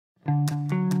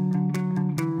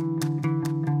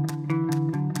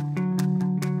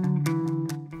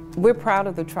We're proud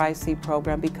of the Tri-C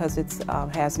program because it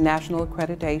has national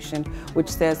accreditation, which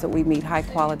says that we meet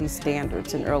high-quality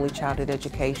standards in early childhood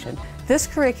education. This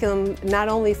curriculum not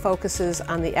only focuses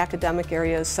on the academic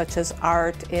areas such as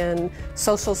art and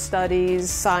social studies,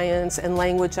 science, and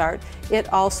language art,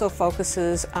 it also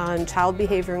focuses on child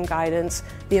behavior and guidance,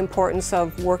 the importance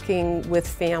of working with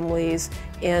families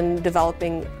in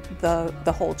developing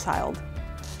the whole child.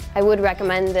 I would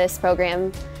recommend this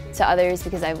program to others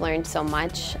because I've learned so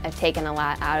much. I've taken a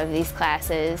lot out of these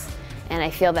classes, and I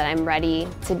feel that I'm ready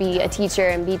to be a teacher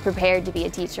and be prepared to be a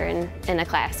teacher in a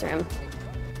classroom.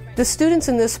 The students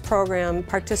in this program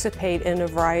participate in a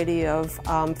variety of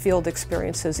field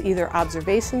experiences, either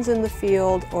observations in the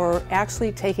field or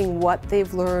actually taking what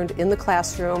they've learned in the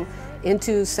classroom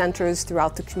into centers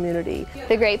throughout the community.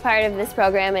 The great part of this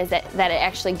program is that it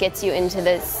actually gets you into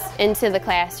the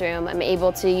classroom. I'm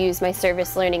able to use my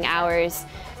service learning hours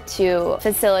to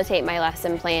facilitate my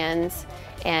lesson plans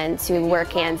and to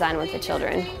work hands-on with the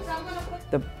children.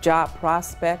 The job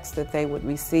prospects that they would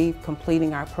receive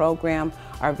completing our program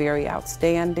are very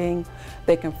outstanding.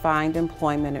 They can find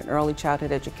employment in early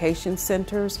childhood education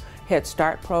centers, Head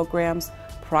Start programs,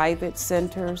 private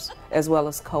centers, as well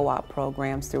as co-op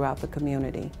programs throughout the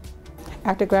community.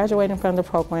 After graduating from the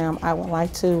program, I would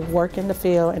like to work in the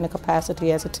field in the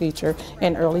capacity as a teacher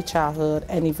in early childhood,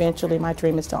 and eventually my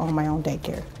dream is to own my own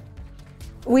daycare.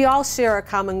 We all share a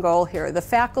common goal here. The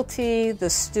faculty, the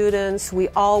students, we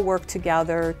all work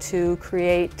together to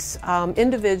create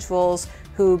individuals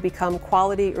who become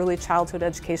quality early childhood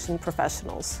education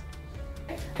professionals.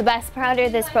 The best part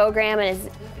of this program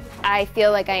is I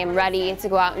feel like I am ready to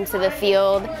go out into the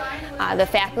field. The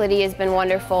faculty has been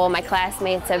wonderful, my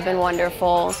classmates have been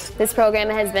wonderful. This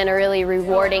program has been a really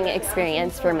rewarding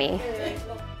experience for me.